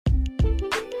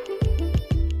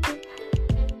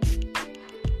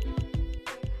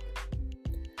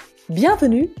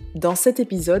Bienvenue dans cet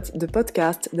épisode de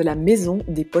podcast de la Maison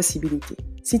des Possibilités.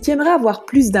 Si tu aimerais avoir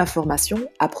plus d'informations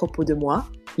à propos de moi,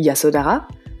 Yasodhara,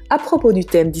 à propos du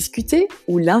thème discuté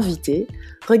ou l'invité,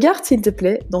 regarde s'il te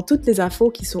plaît dans toutes les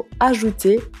infos qui sont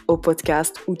ajoutées au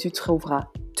podcast où tu trouveras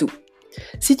tout.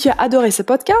 Si tu as adoré ce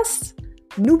podcast,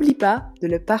 n'oublie pas de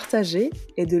le partager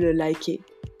et de le liker.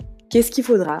 Qu'est-ce qu'il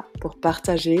faudra pour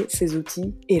partager ces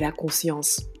outils et la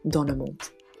conscience dans le monde?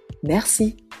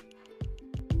 Merci.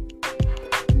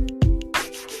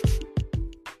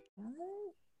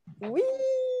 Oui,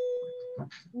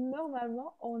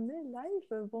 normalement, on est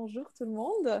live. Bonjour tout le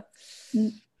monde.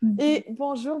 Et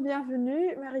bonjour,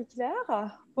 bienvenue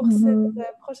Marie-Claire pour ce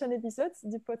prochain épisode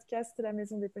du podcast de la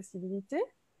Maison des Possibilités.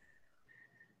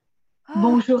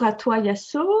 Bonjour à toi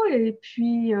Yasso et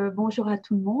puis bonjour à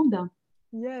tout le monde.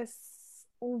 Yes,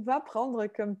 on va prendre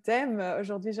comme thème,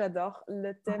 aujourd'hui j'adore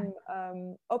le thème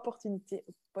opportunité,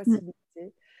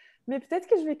 possibilité. Mais peut-être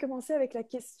que je vais commencer avec la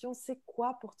question, c'est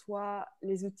quoi pour toi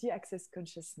les outils Access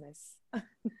Consciousness?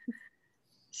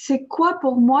 C'est quoi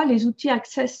pour moi les outils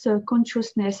Access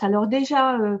Consciousness? Alors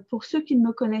déjà, pour ceux qui ne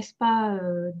me connaissent pas,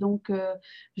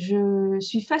 je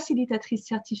suis facilitatrice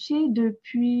certifiée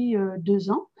depuis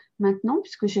 2 ans maintenant,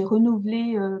 puisque j'ai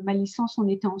renouvelé ma licence. On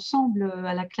était ensemble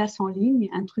à la classe en ligne,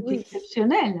 un truc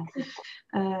exceptionnel.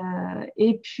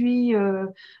 Et puis,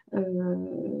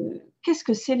 qu'est-ce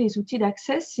que c'est les outils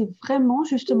d'Access? C'est vraiment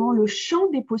justement le champ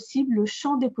des possibles, le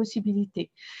champ des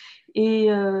possibilités. Et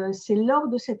c'est lors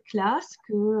de cette classe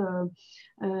que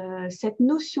cette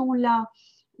notion-là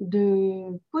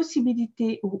de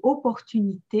possibilité ou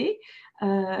opportunité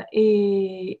a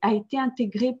été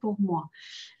intégrée pour moi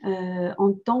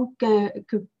en tant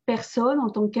que personne, en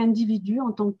tant qu'individu,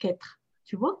 en tant qu'être.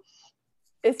 Tu vois?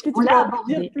 Est-ce que tu peux en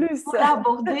dire plus? On l'a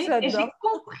abordé et j'ai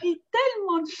compris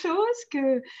tellement de choses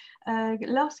que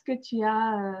lorsque tu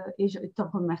as, et je t'en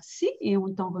remercie et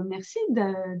on t'en remercie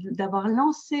d'avoir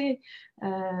lancé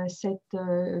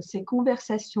ces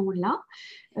conversations-là,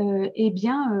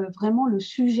 vraiment le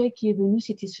sujet qui est venu,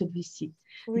 c'était celui-ci.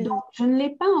 Oui. Donc, je ne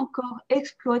l'ai pas encore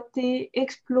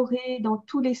exploré dans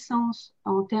tous les sens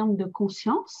en termes de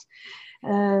conscience.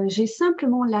 J'ai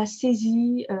simplement la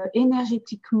saisie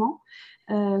énergétiquement,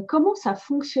 comment ça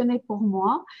fonctionnait pour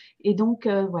moi. Et donc,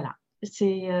 voilà,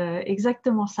 c'est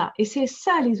exactement ça. Et c'est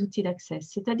ça les outils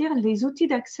d'Access. C'est-à-dire les outils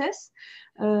d'Access,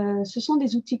 ce sont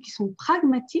des outils qui sont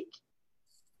pragmatiques,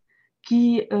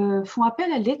 qui font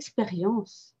appel à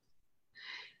l'expérience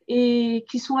et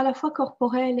qui sont à la fois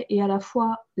corporels et à la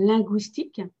fois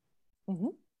linguistiques.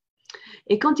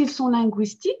 Et quand ils sont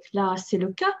linguistiques, là c'est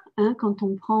le cas, quand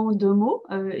on prend 2 mots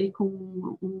et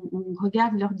qu'on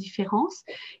regarde leurs différences,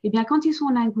 eh bien quand ils sont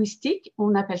linguistiques,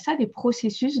 on appelle ça des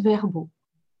processus verbaux.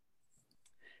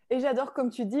 Et j'adore,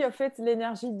 comme tu dis, en fait,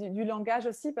 l'énergie du langage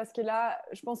aussi, parce que là,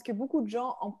 je pense que beaucoup de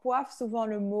gens empoivent souvent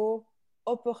le mot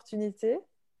opportunité.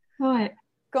 Ouais.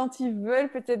 Quand ils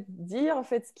veulent peut-être dire, en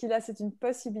fait, ce qu'il a, c'est une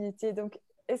possibilité. Donc,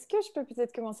 est-ce que je peux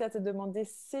peut-être commencer à te demander,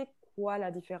 c'est quoi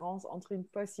la différence entre une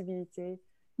possibilité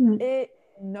et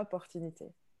une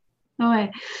opportunité? Ouais.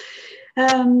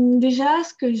 Déjà,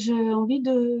 ce que j'ai envie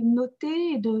de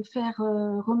noter et de faire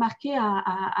remarquer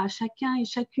à chacun et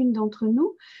chacune d'entre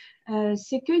nous,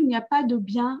 c'est qu'il n'y a pas de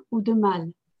bien ou de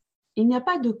mal. Il n'y a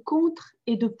pas de contre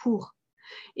et de pour.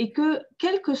 Et que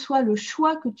quel que soit le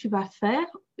choix que tu vas faire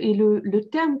et le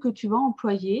terme que tu vas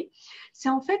employer, c'est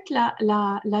en fait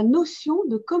la notion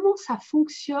de comment ça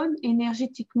fonctionne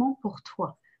énergétiquement pour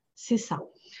toi. C'est ça.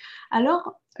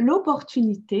 Alors,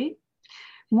 l'opportunité,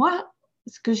 moi,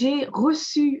 ce que j'ai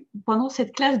reçu pendant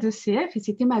cette classe de CF, et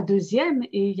c'était ma 2e,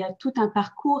 et il y a tout un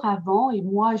parcours avant, et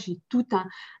moi j'ai tout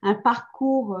un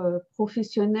parcours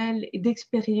professionnel et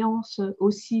d'expérience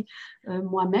aussi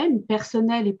moi-même,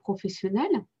 personnel et professionnel,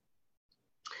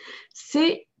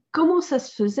 c'est comment ça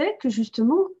se faisait que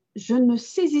justement je ne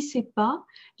saisissais pas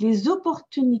les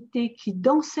opportunités qui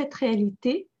dans cette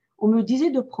réalité on me disait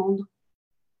de prendre,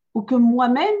 ou que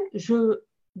moi-même je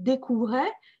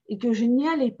découvrais et que je n'y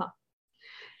allais pas.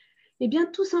 Eh bien,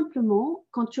 tout simplement,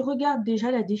 quand tu regardes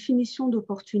déjà la définition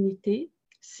d'opportunité,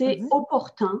 c'est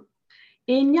opportun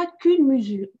et il n'y a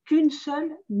qu'une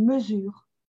seule mesure.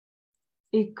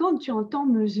 Et quand tu entends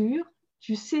mesure,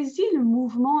 tu saisis le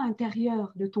mouvement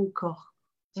intérieur de ton corps.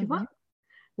 Tu vois?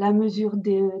 La mesure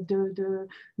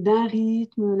d'un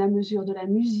rythme, la mesure de la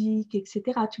musique,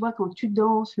 etc. Tu vois, quand tu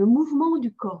danses, le mouvement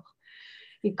du corps.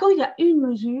 Et quand il y a une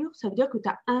mesure, ça veut dire que tu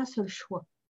as un seul choix.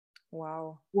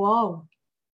 Waouh! Waouh!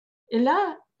 Et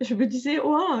là, je me disais,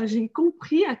 oh, j'ai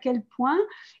compris à quel point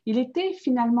il était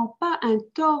finalement pas un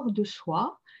tort de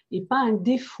soi et pas un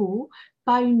défaut,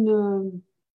 pas une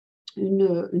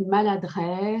une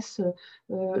maladresse,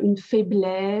 une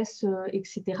faiblesse,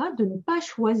 etc., de ne pas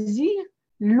choisir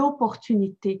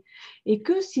l'opportunité. Et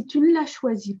que si tu ne la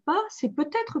choisis pas, c'est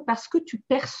peut-être parce que tu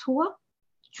perçois,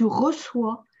 tu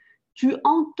reçois, tu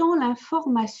entends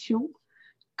l'information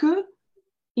qu'il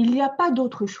n'y a pas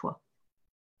d'autre choix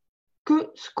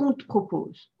que ce qu'on te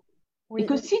propose. Oui. Et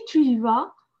que si tu y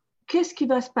vas, qu'est-ce qui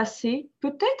va se passer?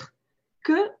 Peut-être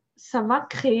que ça va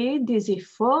créer des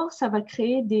efforts, ça va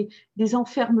créer des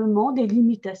enfermements, des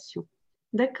limitations.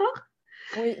 D'accord?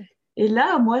 Oui. Et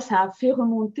là, moi, ça a fait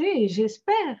remonter et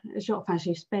j'espère,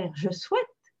 je souhaite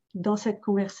dans cette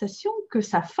conversation que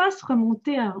ça fasse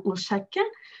remonter en chacun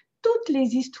toutes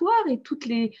les histoires et toutes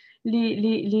les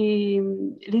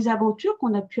aventures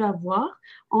qu'on a pu avoir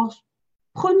en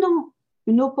prenant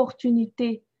une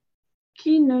opportunité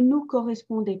qui ne nous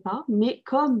correspondait pas, mais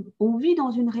comme on vit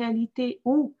dans une réalité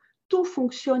où tout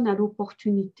fonctionne à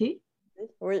l'opportunité,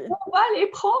 oui. on va les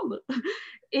prendre.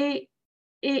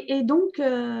 Et donc,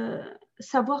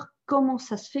 savoir comment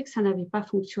ça se fait que ça n'avait pas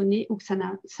fonctionné ou que ça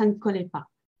ne collait pas.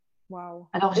 Wow.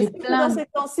 Alors, j'ai dans ces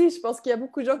temps-ci, je pense qu'il y a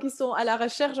beaucoup de gens qui sont à la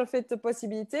recherche en fait, de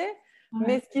possibilités,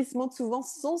 mais ce qui se montre souvent,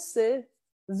 ce sont ces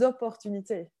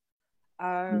opportunités.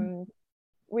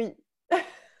 Oui.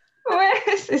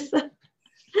 Ouais, c'est ça.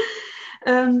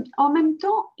 En même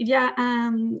temps,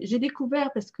 j'ai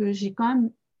découvert, parce que j'ai quand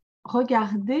même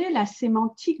regardé la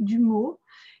sémantique du mot,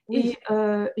 Oui.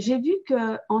 et j'ai vu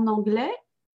qu'en anglais,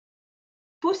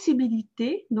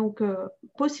 possibilité, donc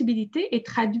possibilité est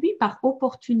traduit par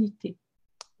opportunité.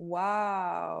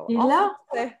 Waouh. Et là,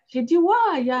 j'ai dit, waouh,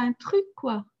 il y a un truc,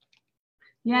 quoi.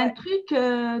 Il y a un truc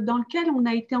dans lequel on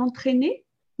a été entraîné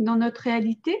dans notre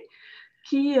réalité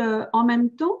qui, en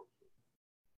même temps,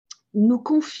 nous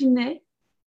confinait.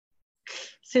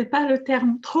 C'est pas le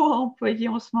terme trop employé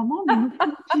en ce moment, mais nous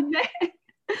confinait.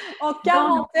 En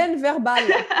quarantaine verbale.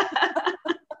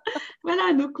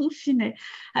 Voilà, nous confinait.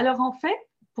 Alors, en fait,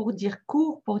 pour dire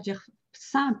court, pour dire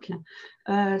simple,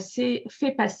 c'est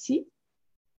fais pas ci.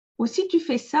 Ou si tu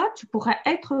fais ça, tu pourras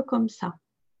être comme ça.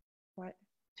 Ouais.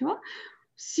 Tu vois?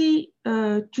 Si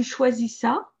tu choisis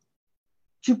ça,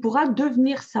 tu pourras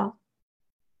devenir ça.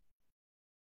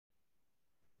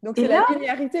 Donc, c'est la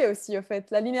linéarité aussi, en fait.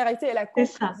 La linéarité et la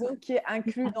conclusion qui est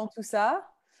inclue dans tout ça.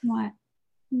 Ouais.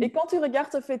 Et quand tu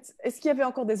regardes, en fait, est-ce qu'il y avait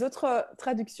encore des autres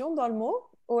traductions dans le mot?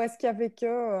 Ou est-ce qu'il y avait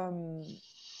que…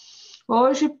 Oh,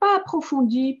 je n'ai pas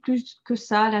approfondi plus que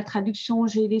ça la traduction.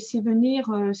 J'ai laissé venir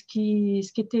ce qui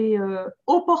était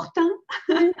opportun.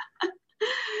 Oui.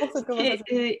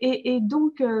 Et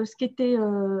donc, ce qui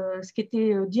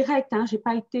était direct, hein, je n'ai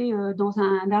pas été dans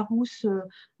un Larousse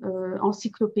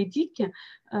encyclopédique.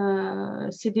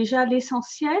 C'est déjà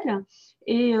l'essentiel.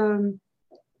 Et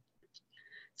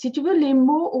si tu veux, les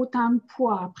mots ont un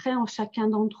poids après en chacun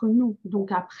d'entre nous.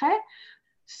 Donc après,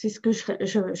 c'est ce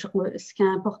qui est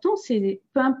important, c'est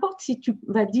peu importe si tu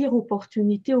vas dire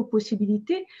opportunité ou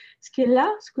possibilité, ce qui est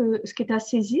là, ce qui est à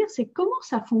saisir, c'est comment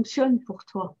ça fonctionne pour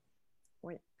toi.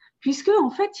 Oui. Puisque,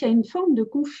 en fait, il y a une forme de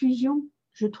confusion,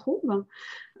 je trouve,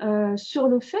 sur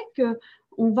le fait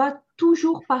qu'on va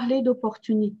toujours parler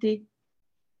d'opportunités,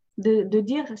 de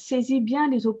dire saisis bien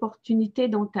les opportunités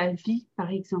dans ta vie,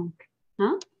 par exemple.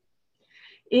 Hein?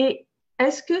 Et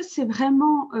est-ce que c'est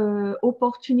vraiment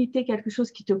opportunité, quelque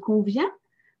chose qui te convient,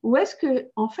 ou est-ce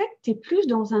que, en fait, tu es plus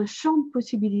dans un champ de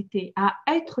possibilités, à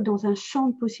être dans un champ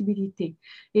de possibilités.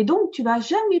 Et donc, tu vas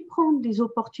jamais prendre des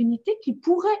opportunités qui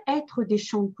pourraient être des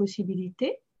champs de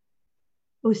possibilités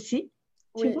aussi,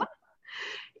 tu vois.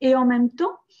 Et en même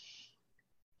temps,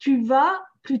 tu vas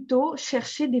plutôt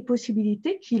chercher des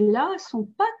possibilités qui, là, sont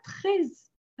pas très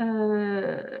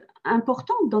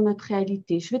importantes dans notre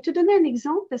réalité. Je vais te donner un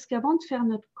exemple parce qu'avant de faire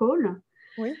notre call,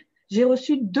 j'ai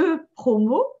reçu 2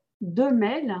 promos, 2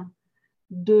 mails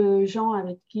de gens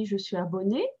avec qui je suis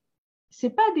abonnée. Ce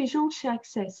n'est pas des gens chez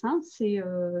Access, hein, c'est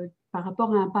par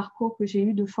rapport à un parcours que j'ai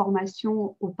eu de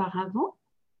formation auparavant.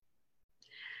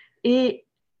 Et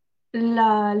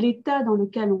l'état dans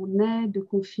lequel on est de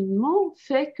confinement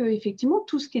fait que effectivement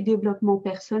tout ce qui est développement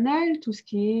personnel, tout ce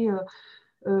qui est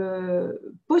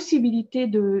possibilité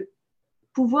de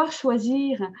pouvoir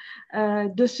choisir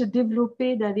de se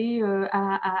développer, d'aller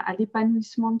à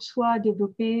l'épanouissement de soi,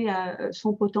 développer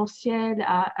son potentiel,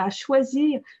 à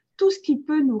choisir tout ce qui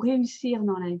peut nous réussir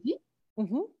dans la vie,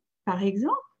 par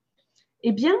exemple,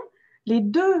 eh bien, les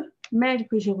 2 mails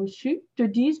que j'ai reçus te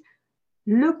disent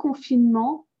le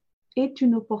confinement est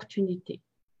une opportunité.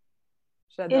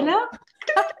 J'adore. Et là,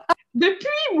 depuis,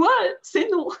 moi, c'est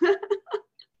non.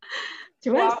 Tu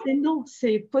vois, c'est non,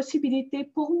 c'est possibilité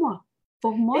pour moi.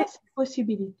 Pour moi, c'est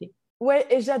possibilité. Ouais,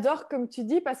 et j'adore comme tu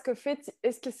dis parce que fait,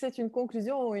 est-ce que c'est une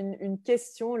conclusion ou une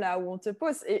question là où on te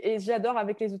pose et j'adore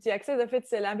avec les outils Access, en fait,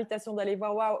 c'est l'invitation d'aller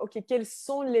voir, waouh, ok, quelles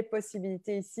sont les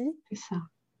possibilités ici C'est ça.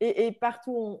 et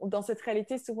partout dans cette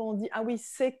réalité, souvent on dit, ah oui,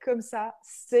 c'est comme ça,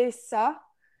 c'est ça,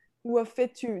 ou en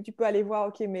fait, tu peux aller voir,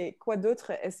 ok, mais quoi d'autre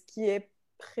est-ce qui est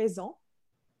présent?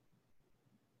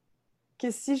 Que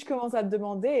si je commence à te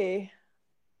demander,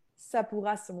 ça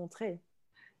pourra se montrer.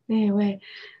 Et ouais,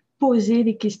 poser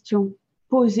des questions.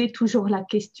 Poser toujours la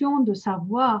question de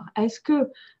savoir, est-ce que,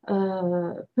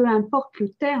 peu importe le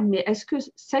terme, mais est-ce que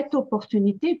cette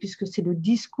opportunité, puisque c'est le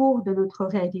discours de notre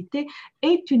réalité,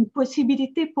 est une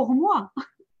possibilité pour moi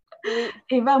Oui,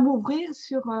 et va m'ouvrir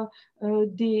sur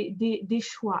des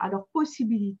choix. Alors,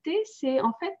 possibilité, c'est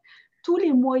en fait tous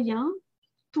les moyens,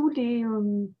 tous les,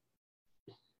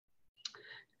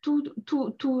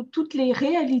 toutes les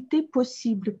réalités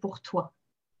possibles pour toi,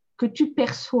 que tu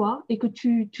perçois et que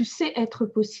tu sais être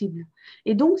possible.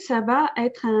 Et donc, ça va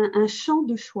être un champ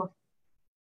de choix.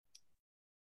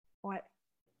 ouais.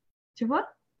 Tu vois?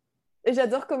 Et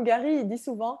j'adore comme Gary, il dit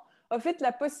souvent, en fait,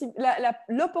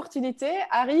 l'opportunité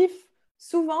arrive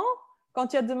souvent quand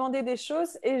tu as demandé des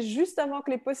choses et juste avant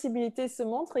que les possibilités se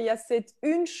montrent, il y a cette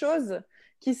une chose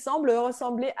qui semble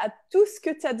ressembler à tout ce que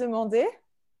tu as demandé.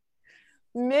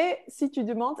 Mais si tu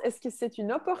demandes est-ce que c'est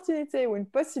une opportunité ou une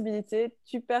possibilité,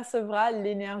 tu percevras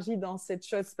l'énergie dans cette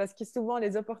chose. Parce que souvent,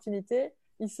 les opportunités,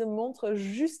 ils se montrent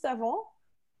juste avant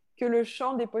que le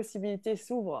champ des possibilités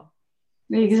s'ouvre.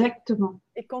 Exactement.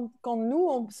 Et quand nous,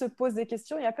 on se pose des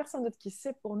questions, il n'y a personne d'autre qui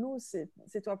sait pour nous.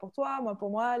 C'est toi pour toi, moi pour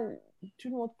moi, tout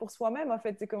le monde pour soi-même. En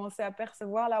fait, c'est commencer à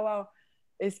percevoir là, waouh,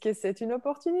 est-ce que c'est une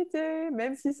opportunité,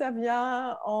 même si ça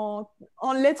vient en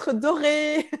lettres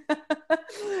dorées,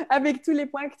 avec tous les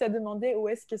points que tu as demandé, ou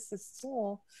est-ce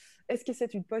que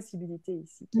c'est une possibilité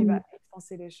ici qui Mm, va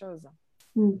expanser les choses?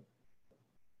 mm,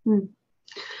 mm.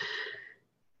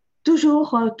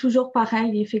 Toujours, toujours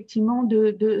pareil, effectivement,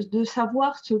 de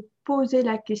savoir se poser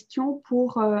la question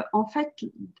pour, en fait,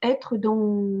 être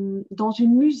dans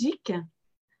une musique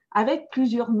avec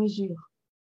plusieurs mesures.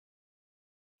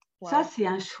 Ça, Wow. c'est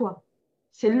un choix.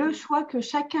 C'est Oui. le choix que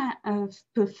chacun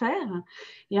peut faire.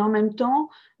 Et en même temps,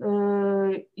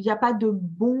 il n'y a pas de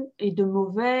bon et de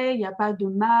mauvais, il n'y a pas de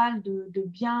mal, de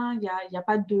bien, il y a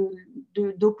pas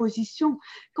d'opposition.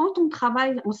 Quand on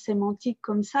travaille en sémantique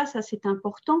comme ça c'est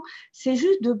important, c'est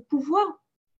juste de pouvoir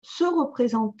se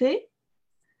représenter.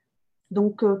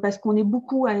 Donc, parce qu'on est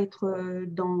beaucoup à être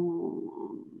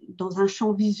dans un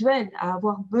champ visuel, à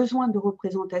avoir besoin de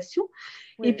représentation,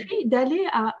 et Oui. puis d'aller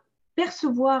à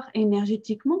percevoir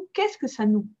énergétiquement qu'est-ce que ça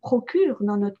nous procure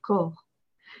dans notre corps.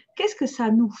 Qu'est-ce que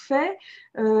ça nous fait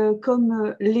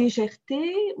comme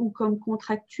légèreté ou comme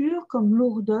contracture, comme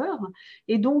lourdeur.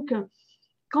 Et donc,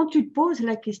 quand tu te poses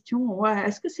la question, ouais,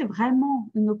 est-ce que c'est vraiment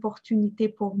une opportunité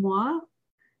pour moi?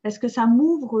 Est-ce que ça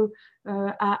m'ouvre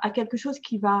à quelque chose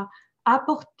qui va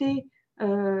apporter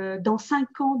dans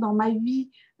 5 ans dans ma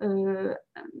vie euh,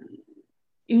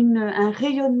 un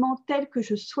rayonnement tel que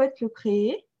je souhaite le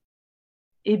créer?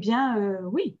 Eh bien,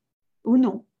 oui ou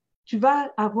non. Tu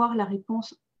vas avoir la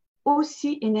réponse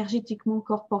aussi énergétiquement,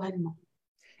 corporellement.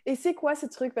 Et c'est quoi ce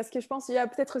truc? Parce que je pense qu'il y a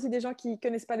peut-être aussi des gens qui ne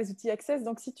connaissent pas les outils Access.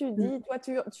 Donc, si tu Mm. dis, toi,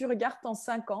 tu regardes en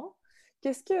 5 ans,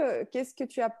 qu'est-ce que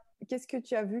tu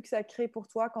as vu que ça crée pour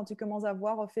toi quand tu commences à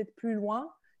voir en fait plus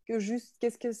loin que juste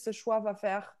qu'est-ce que ce choix va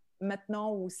faire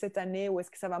maintenant ou cette année ou est-ce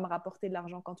que ça va me rapporter de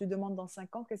l'argent? Quand tu demandes dans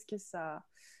 5 ans, qu'est-ce que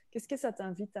ça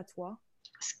t'invite à toi?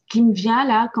 Ce qui me vient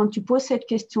là, quand tu poses cette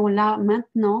question-là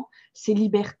maintenant, c'est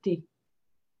liberté.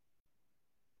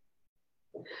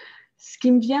 Ce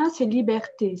qui me vient, c'est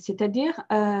liberté. C'est-à-dire,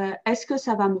 est-ce que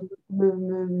ça va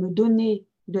me donner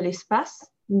de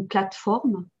l'espace, une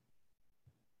plateforme,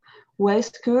 ou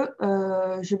est-ce que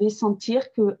je vais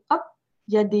sentir que, hop,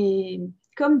 il y a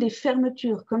comme des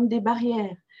fermetures, comme des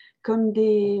barrières, comme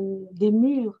des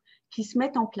murs qui se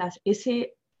mettent en place. Et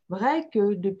c'est vrai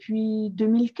que depuis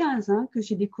 2015 que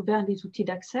j'ai découvert les outils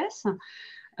d'Access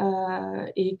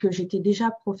et que j'étais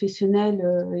déjà professionnelle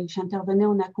et que j'intervenais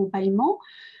en accompagnement,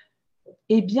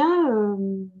 eh bien,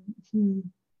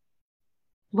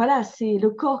 voilà, c'est le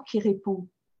corps qui répond.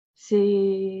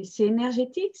 C'est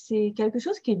énergétique, c'est quelque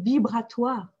chose qui est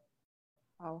vibratoire.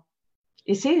 Wow.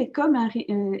 Et c'est comme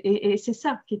et c'est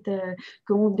ça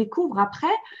qu'on découvre après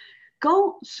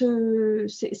quand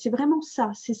c'est vraiment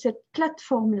ça, c'est cette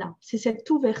plateforme-là, c'est cette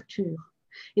ouverture.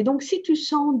 Et donc, si tu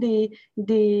sens des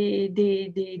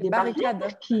Barricade.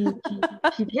 barrières qui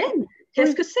viennent, qu'est-ce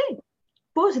Oui. que c'est?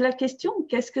 Pose la question,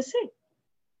 qu'est-ce que c'est?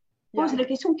 Pose Yeah. la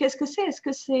question, qu'est-ce que c'est? Est-ce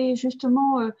que c'est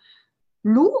justement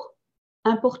lourd?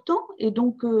 important et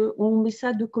donc on met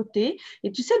ça de côté.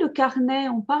 Et tu sais, le carnet,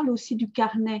 on parle aussi du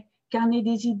carnet. Carnet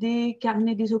des idées,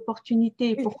 carnet des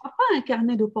opportunités. Oui. Pourquoi pas un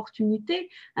carnet d'opportunités,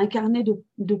 un carnet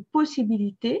de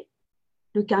possibilités.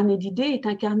 Le carnet d'idées est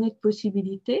un carnet de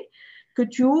possibilités que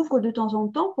tu ouvres de temps en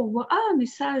temps pour voir, ah, mais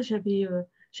ça, j'avais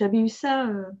eu ça,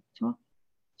 tu vois,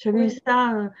 j'avais eu Oui.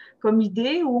 ça comme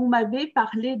idée, ou on m'avait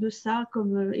parlé de ça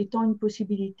comme étant une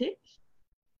possibilité,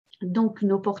 donc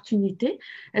une opportunité.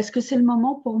 Est-ce que c'est le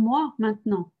moment pour moi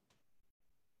maintenant?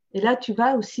 Et là, tu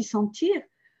vas aussi sentir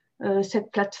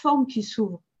cette plateforme qui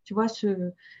s'ouvre. Tu vois,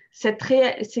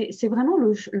 c'est vraiment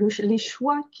les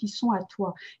choix qui sont à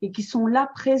toi et qui sont là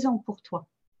présents pour toi.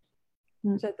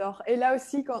 J'adore. Et là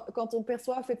aussi, quand on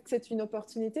perçoit en fait, que c'est une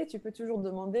opportunité, tu peux toujours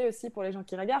demander aussi pour les gens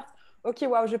qui regardent, OK,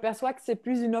 waouh, je perçois que c'est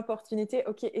plus une opportunité.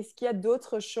 OK, est-ce qu'il y a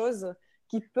d'autres choses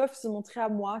qui peuvent se montrer à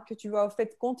moi que tu vas en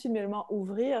fait continuellement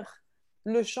ouvrir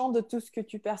le champ de tout ce que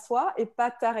tu perçois et pas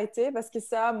t'arrêter parce que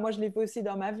ça, moi, je l'ai vu aussi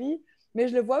dans ma vie, mais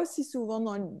je le vois aussi souvent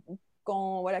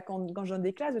quand je donne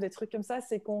des classes ou des trucs comme ça,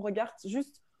 c'est qu'on regarde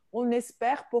juste, on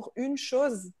espère pour une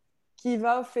chose qui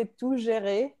va en fait tout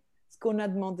gérer ce qu'on a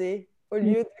demandé au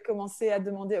lieu de commencer à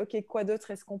demander, OK, quoi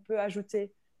d'autre est-ce qu'on peut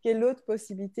ajouter? Quelle autre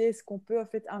possibilité est-ce qu'on peut en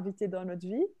fait inviter dans notre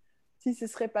vie? Si ce ne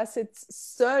serait pas cette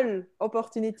seule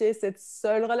opportunité, cette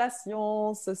seule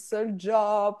relation, ce seul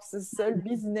job, ce seul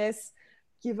business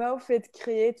qui va au fait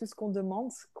créer tout ce qu'on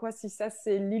demande, quoi si ça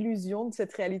c'est l'illusion de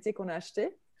cette réalité qu'on a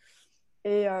achetée.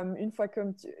 Et une fois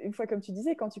comme tu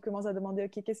disais, quand tu commences à demander,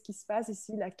 OK, qu'est-ce qui se passe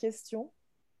ici? La question,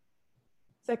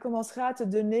 ça commencera à te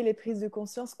donner les prises de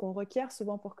conscience qu'on requiert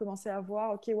souvent pour commencer à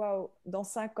voir, OK, waouh, dans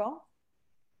 5 ans,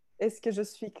 est-ce que je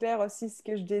suis claire aussi ce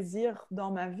que je désire dans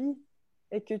ma vie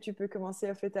et que tu peux commencer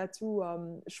en fait à tout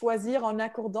choisir en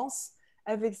accordance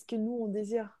avec ce que nous, on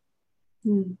désire.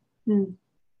 Mm. Mm.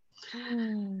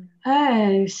 Mm. Ah,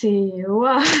 c'est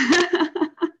wow.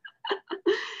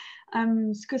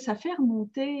 Ce que ça fait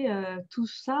remonter tout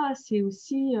ça, c'est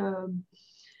aussi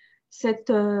cette,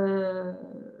 euh,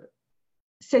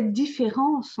 cette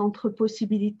différence entre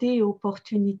possibilité et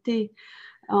opportunité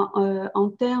en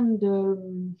termes de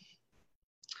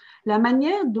la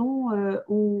manière dont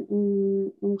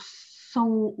on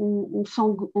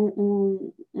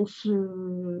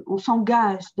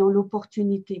s'engage dans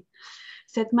l'opportunité.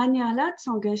 Cette manière-là de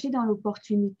s'engager dans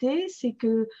l'opportunité, c'est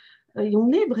que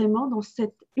on est vraiment dans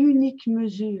cette unique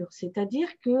mesure, c'est-à-dire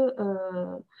que,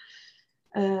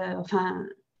 enfin,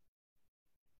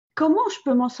 comment je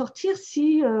peux m'en sortir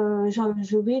si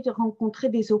je vais rencontrer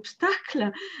des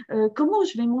obstacles? Comment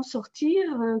je vais m'en sortir?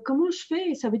 Comment je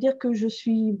fais? Ça veut dire que je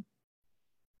suis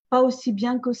pas aussi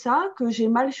bien que ça, que j'ai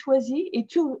mal choisi, et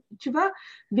tu vas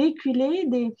véhiculer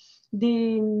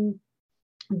des,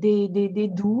 des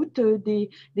doutes,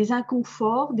 des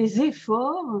inconforts, des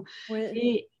efforts.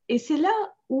 Oui, Et c'est là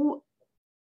où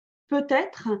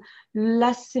peut-être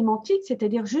la sémantique,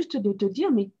 c'est-à-dire juste de te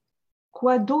dire, mais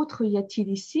quoi d'autre y a-t-il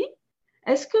ici?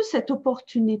 Est-ce que cette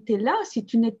opportunité-là, si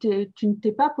tu ne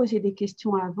t'es pas posé des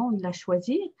questions avant de la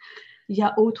choisir, il y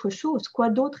a autre chose? Quoi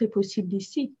d'autre est possible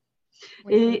ici?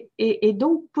 oui. Et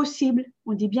donc possible,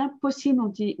 on dit bien possible, on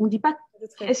dit pas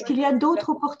est-ce qu'il y a d'autres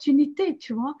opportunités,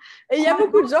 tu vois? Et il y a Quoi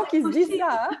beaucoup de gens d'autre est qui se disent possible?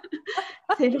 ça.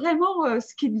 Hein. C'est vraiment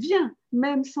ce qui te vient,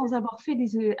 même sans avoir fait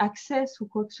des access ou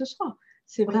quoi que ce soit.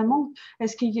 C'est Oui, vraiment,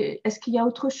 est-ce qu'il y a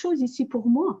autre chose ici pour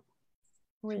moi?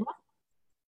 Tu oui. vois.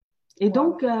 Et Waouh.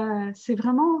 donc, c'est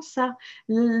vraiment ça.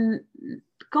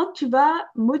 Quand tu vas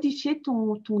modifier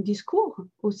ton discours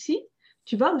aussi,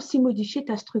 tu vas aussi modifier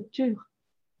ta structure.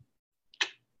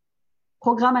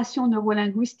 Programmation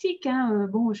neurolinguistique, hein,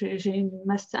 bon, j'ai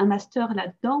un master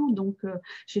là-dedans, donc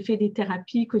j'ai fait des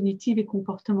thérapies cognitives et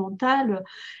comportementales.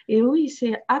 Et oui,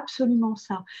 c'est absolument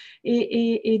ça.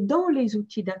 Et dans les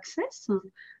outils d'Access,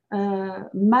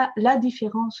 la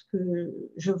différence que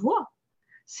je vois,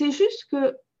 c'est juste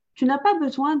que tu n'as pas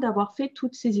besoin d'avoir fait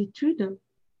toutes ces études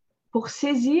pour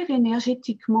saisir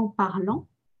énergétiquement parlant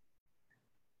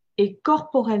et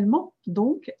corporellement,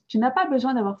 donc, tu n'as pas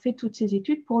besoin d'avoir fait toutes ces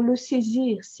études pour le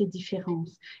saisir, ces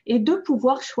différences, et de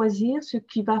pouvoir choisir ce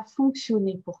qui va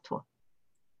fonctionner pour toi.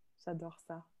 J'adore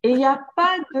ça. Et il n'y a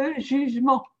pas de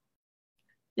jugement,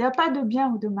 il n'y a pas de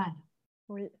bien ou de mal.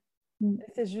 Oui.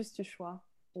 Et c'est juste du choix.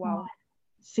 Waouh.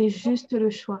 C'est juste le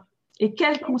choix. Et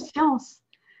quelle conscience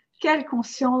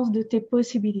de tes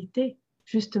possibilités,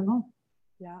 justement.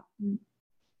 Yeah.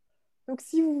 Donc,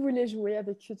 si vous voulez jouer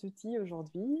avec cet outil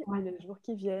aujourd'hui, Ouais. les jours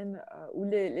qui viennent ou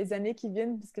les années qui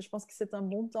viennent, parce que je pense que c'est un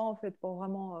bon temps en fait pour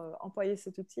vraiment employer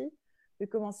cet outil, de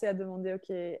commencer à demander,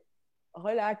 OK,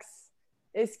 relax,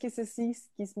 est-ce que ceci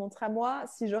qui se montre à moi,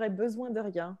 si j'aurais besoin de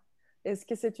rien, Est-ce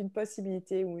que c'est une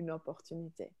possibilité ou une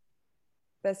opportunité?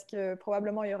 Parce que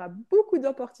probablement, il y aura beaucoup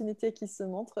d'opportunités qui se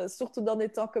montrent, surtout dans des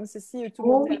temps comme ceci où tout le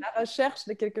monde est à la recherche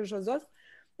de quelque chose d'autre.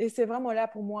 Et c'est vraiment là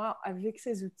pour moi, avec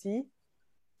ces outils,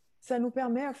 ça nous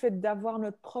permet en fait d'avoir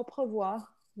notre propre voix,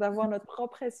 d'avoir notre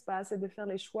propre espace et de faire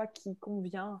les choix qui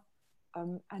conviennent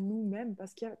à nous-mêmes.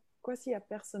 Parce qu'il y a quoi s'il n'y a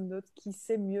personne d'autre qui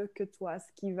sait mieux que toi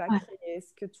ce qui va créer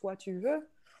ce que toi tu veux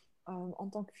en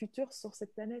tant que futur sur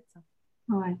cette planète.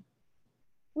 Ouais.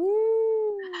 Mmh.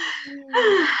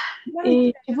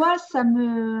 Et tu vois,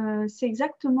 c'est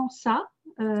exactement ça,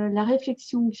 la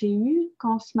réflexion que j'ai eue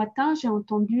quand ce matin j'ai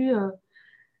entendu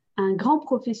un grand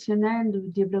professionnel de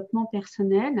développement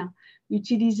personnel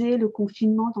utiliser le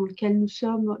confinement dans lequel nous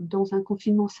sommes, dans un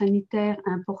confinement sanitaire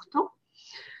important,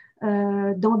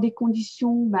 dans des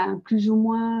conditions plus ou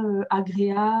moins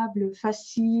agréables,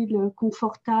 faciles,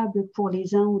 confortables pour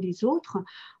les uns ou les autres,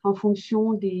 en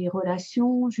fonction des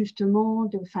relations justement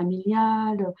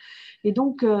familiales. Et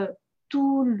donc,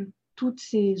 toutes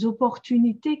ces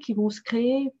opportunités qui vont se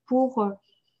créer pour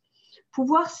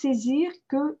pouvoir saisir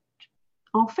que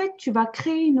en fait, tu vas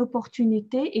créer une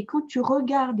opportunité et quand tu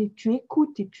regardes et tu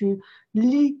écoutes et tu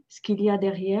lis ce qu'il y a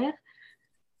derrière,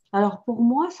 alors pour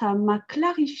moi, ça m'a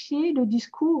clarifié le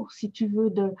discours, si tu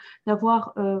veux,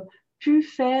 d'avoir pu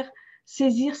faire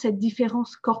saisir cette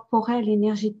différence corporelle,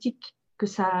 énergétique que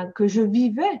je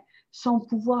vivais sans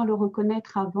pouvoir le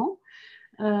reconnaître avant.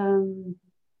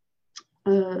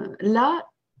 Là,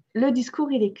 le discours,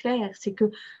 il est clair, c'est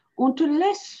que on te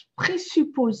laisse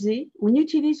présupposer, on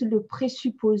utilise le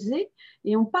présupposé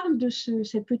et on parle de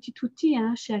ce petit outil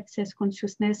chez Access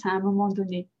Consciousness à un moment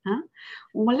donné.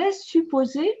 On laisse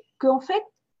supposer qu'en fait,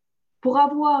 pour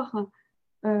avoir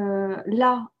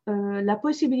la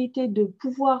possibilité de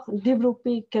pouvoir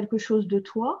développer quelque chose de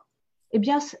toi, eh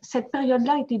bien, cette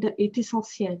période-là est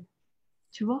essentielle.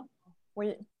 Tu vois?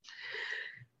 Oui.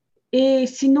 Et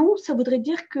sinon, ça voudrait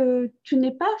dire que tu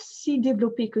n'es pas si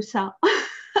développé que ça.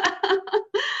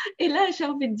 Et là, j'ai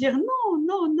envie de dire non,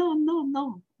 non, non, non,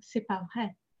 non, c'est pas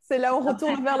vrai. C'est là où on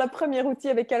retourne vers le premier outil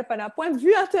avec Alpana. Point de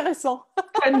vue intéressant.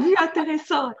 Point de vue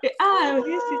intéressant. Et,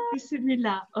 oui, c'était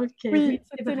celui-là. Ok, oui,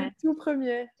 c'est c'était vrai. le tout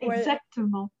premier.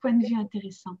 Exactement, point de vue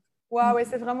intéressant. Ouais,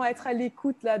 c'est vraiment être à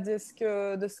l'écoute là, de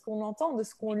ce qu'on entend, de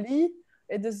ce qu'on lit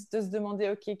et de se demander,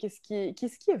 OK, qu'est-ce qui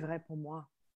est vrai pour moi?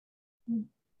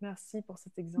 Merci pour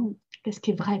cet exemple. Qu'est-ce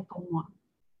qui est vrai pour moi?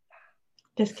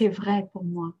 Qu'est-ce qui est vrai pour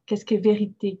moi? Qu'est-ce qui est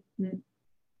vérité?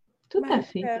 Tout à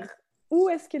fait. Où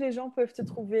est-ce que les gens peuvent te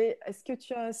trouver? Est-ce que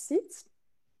tu as un site?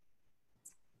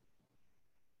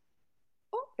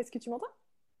 Oh, est-ce que tu m'entends?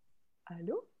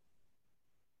 Allô?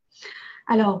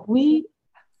 Alors, oui.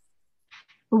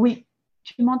 Oui.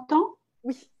 Tu m'entends?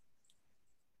 Oui.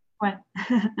 Ouais.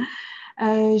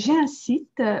 J'ai un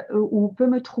site où on peut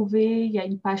me trouver. Il y a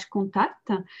une page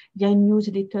contact. Il y a une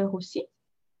newsletter aussi.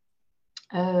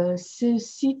 Ce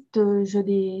site, je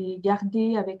l'ai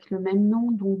gardé avec le même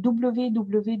nom, donc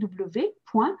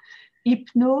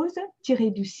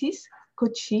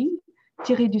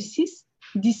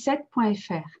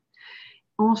www.hypnose-coaching-17.fr.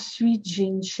 Ensuite, j'ai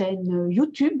une chaîne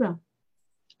YouTube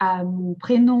à mon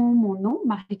prénom, mon nom,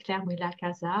 Marie-Claire Brilac.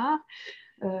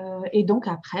 Et donc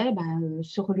après,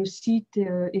 sur le site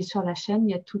et sur la chaîne,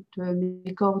 il y a toutes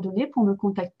mes coordonnées pour me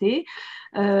contacter.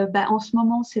 En ce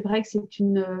moment, c'est vrai que c'est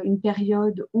une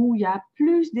période où il y a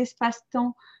plus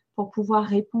d'espace-temps pour pouvoir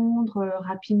répondre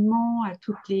rapidement à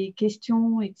toutes les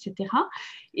questions, etc.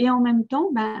 Et en même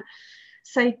temps,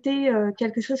 ça a été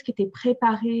quelque chose qui était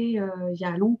préparé il y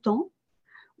a longtemps,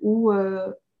 où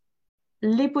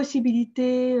les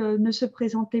possibilités ne se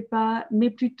présentaient pas,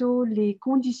 mais plutôt les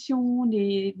conditions,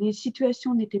 les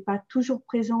situations n'étaient pas toujours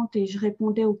présentes et je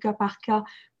répondais au cas par cas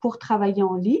pour travailler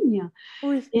en ligne.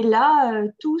 Oui. Et là,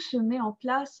 tout se met en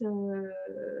place.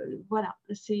 Voilà,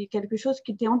 c'est quelque chose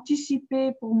qui était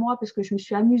anticipé pour moi parce que je me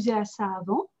suis amusée à ça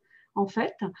avant, en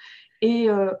fait.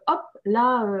 Et hop,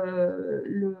 là,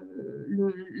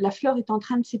 la fleur est en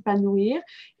train de s'épanouir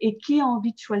et qui a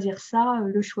envie de choisir ça,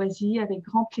 le choisit avec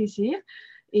grand plaisir.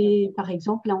 Et par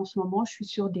exemple, là en ce moment, je suis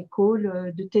sur des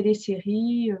calls de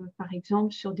téléséries, par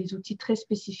exemple, sur des outils très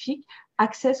spécifiques.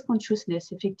 Access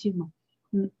Consciousness, effectivement.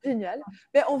 Génial.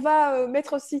 Mais on va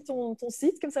mettre aussi ton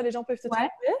site, comme ça les gens peuvent te trouver.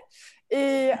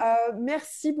 Et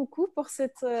merci beaucoup pour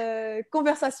cette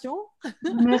conversation.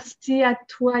 Merci à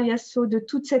toi, Yasso, de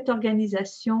toute cette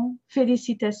organisation.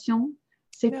 Félicitations.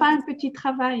 C'est pas un petit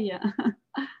travail.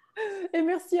 Et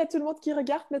merci à tout le monde qui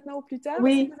regarde maintenant ou plus tard.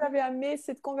 Oui. Si vous avez aimé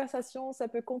cette conversation, ça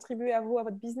peut contribuer à vous, à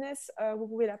votre business. Vous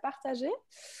pouvez la partager.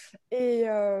 Et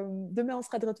demain, on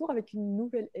sera de retour avec un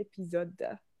nouvel épisode.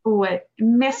 Ouais.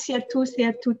 Merci à tous et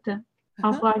à toutes.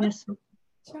 Au revoir, Yasso.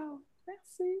 Ciao,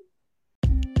 merci.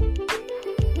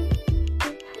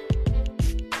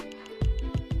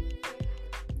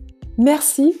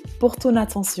 Merci pour ton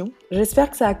attention.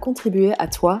 J'espère que ça a contribué à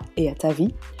toi et à ta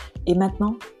vie. Et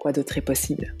maintenant, quoi d'autre est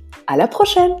possible? À la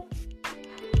prochaine!